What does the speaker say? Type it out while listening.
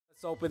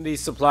Let's open these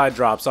supply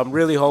drops. I'm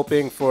really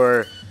hoping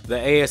for the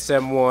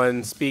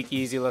ASM1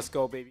 Speakeasy. Let's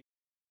go, baby.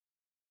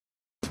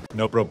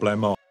 No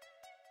problemo.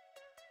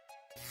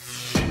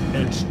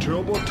 It's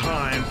turbo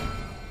time.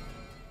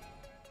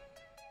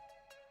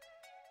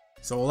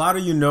 So a lot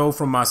of you know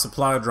from my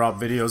supply drop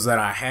videos that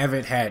I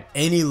haven't had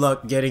any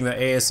luck getting the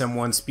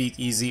ASM1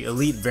 Speakeasy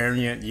Elite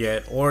variant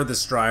yet, or the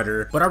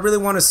Strider, but I really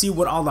want to see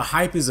what all the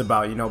hype is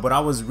about, you know. But I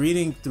was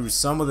reading through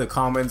some of the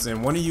comments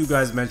and one of you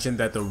guys mentioned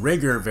that the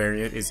Rigor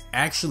variant is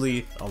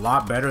actually a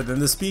lot better than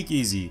the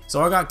Speakeasy.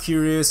 So I got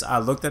curious, I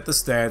looked at the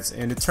stats,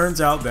 and it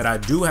turns out that I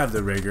do have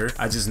the Rigor,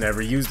 I just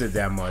never used it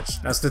that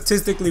much. Now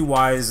statistically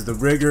wise, the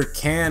Rigor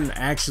can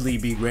actually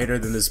be greater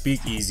than the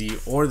Speakeasy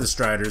or the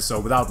Strider, so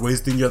without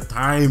wasting your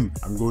time,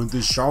 I'm going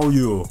to show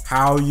you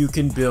how you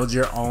can build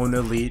your own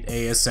elite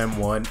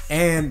ASM1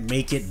 and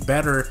make it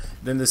better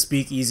than the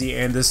Speakeasy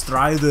and the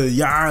Strider.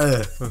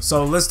 Yeah!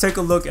 So let's take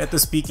a look at the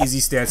Speakeasy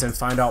stats and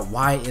find out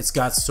why it's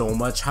got so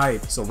much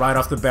hype. So right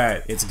off the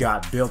bat, it's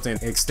got built-in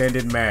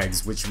extended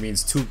mags, which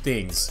means two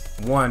things.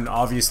 One,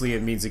 obviously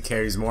it means it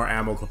carries more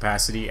ammo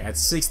capacity at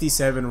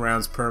 67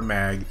 rounds per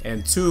mag,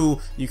 and two,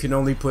 you can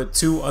only put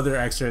 2 other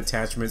extra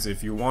attachments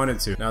if you wanted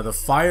to. Now the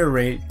fire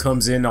rate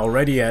comes in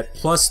already at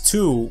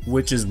 +2,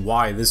 which is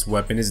why this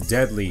weapon is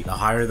deadly. The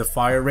higher the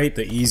fire rate,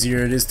 the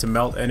easier it is to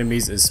melt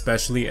enemies,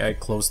 especially at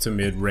close to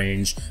mid-range,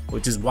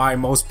 which is why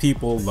most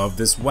people love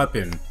this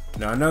weapon.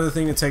 Now another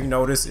thing to take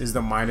notice is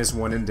the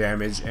 -1 in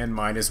damage and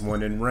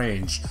 -1 in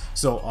range.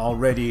 So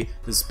already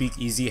the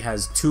Speakeasy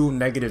has 2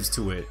 negatives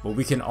to it, but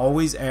we can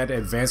always add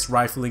advanced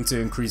rifling to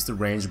increase the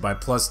range by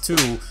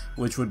 +2,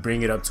 which would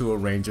bring it up to a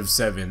range of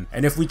 7.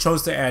 And if we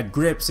chose to add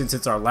grip, since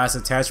it's our last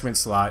attachment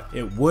slot,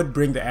 it would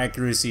bring the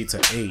accuracy to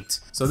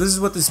 8. So this is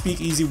what the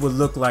Speakeasy would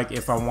look like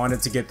if I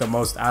wanted to get the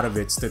most out of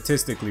it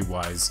statistically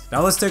wise.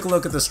 Now let's take a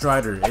look at the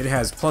Strider. It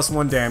has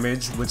 +1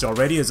 damage, which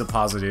already is a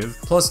positive,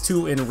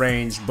 +2 in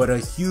range, but a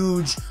huge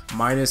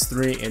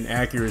 -3 in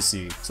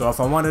accuracy. So if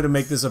I wanted to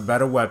make this a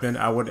better weapon,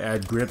 I would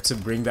add grip to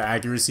bring the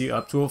accuracy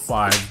up to a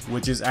 5,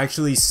 which is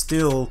actually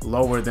still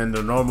lower than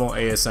the normal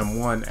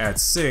ASM1 at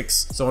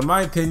 6. So in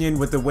my opinion,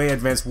 with the way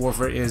Advanced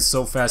Warfare is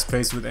so fast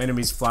paced with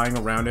enemies flying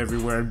around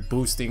everywhere and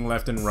boosting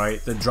left and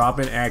right, the drop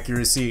in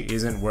accuracy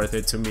isn't worth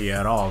it to me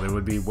at all. There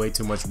would be way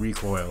too much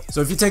recoil. So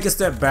if you take a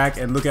step back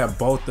and look at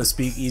both the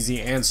Speakeasy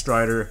and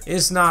Strider,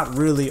 it's not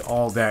really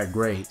all that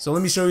great. So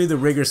let me show you the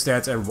Rigor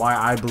stats and why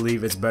I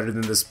believe it's better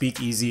than the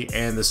Speakeasy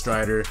and the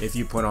Strider if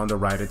you put on the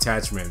right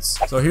attachments.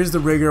 So here's the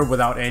Rigor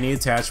without any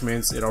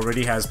attachments. It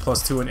already has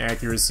 +2 in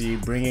accuracy,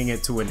 bringing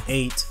it to an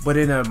 8, but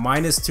in a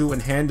 -2 in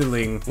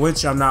handling,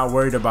 which I'm not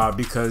worried about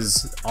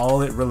because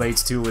all it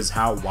relates to is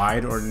how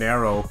wide or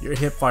narrow your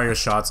hipfire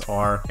shots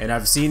are. And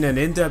I've seen an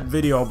in-depth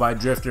video by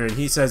Drifter and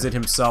he says it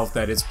himself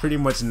that it's pretty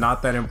much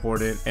not that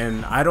important,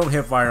 and I don't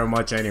hipfire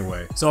much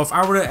anyway. So if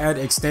I were to add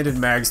extended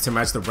mags to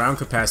match the round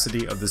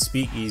capacity of the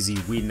Speakeasy,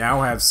 we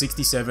now have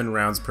 67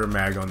 rounds per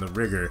mag on the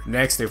Rigor.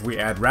 Next, if we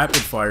add rapid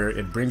fire,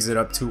 it brings it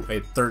up to a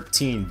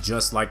 13,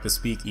 just like the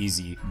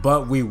Speakeasy.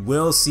 But we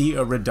will see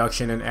a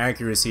reduction in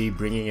accuracy,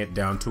 bringing it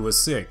down to a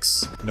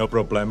 6. No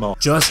problemo.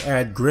 Just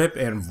add grip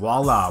and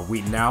voila,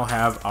 we now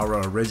have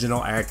our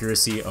original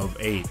accuracy of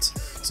 8.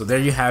 So there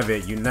you have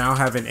it. You now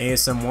have an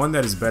ASM1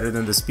 that is better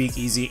than the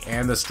Speakeasy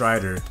and the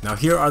Strider. Now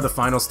here are the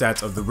final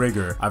stats of the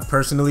Rigor. I've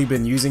personally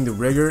been using the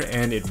Rigor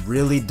and it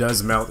really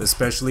does melt,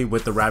 especially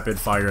with the rapid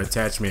fire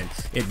attachment.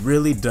 It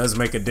really does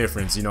make a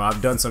difference. You know,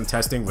 I've done some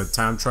testing with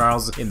time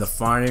trials in the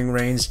firing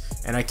range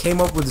and I came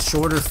up with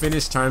shorter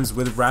finish times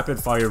with rapid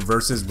fire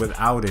versus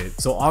without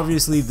it. So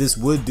obviously this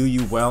would do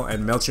you well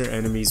and melt your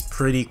enemies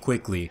pretty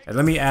quickly. And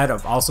let me add,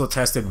 I've also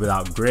tested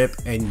without grip,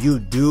 and you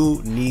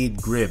do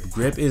need grip.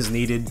 Grip is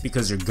needed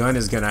because your gun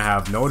is gonna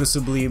have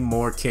noticeably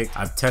more kick.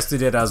 I've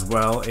tested it as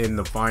well in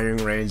the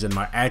firing range and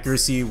my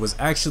accuracy was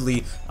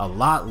actually a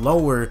lot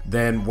lower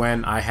than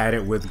when I had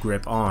it with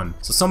grip on.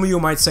 So some of you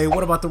might say,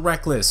 what about the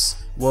Reckless?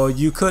 Well,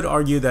 you could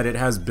argue that it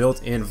has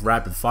built-in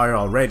rapid fire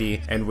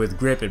already, and with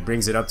grip it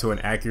brings it up to an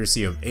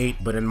accuracy of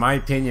 8, but in my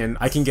opinion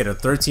I can get a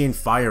 13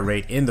 fire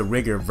rate in the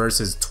Rigor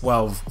versus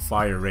 12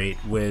 fire rate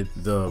with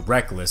the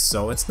Reckless.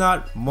 So it's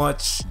not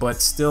much,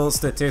 but still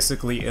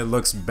statistically it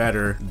looks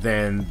better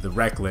than the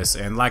Reckless.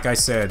 And like I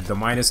said, the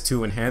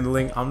 -2 in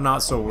handling I'm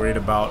not so worried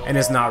about, and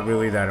it's not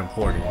really that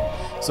important.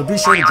 So be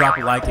sure to drop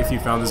a like if you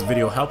found this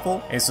video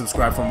helpful, and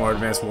subscribe for more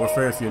Advanced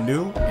Warfare if you're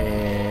new,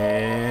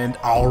 and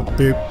I'll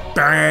be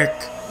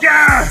back.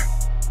 Yeah!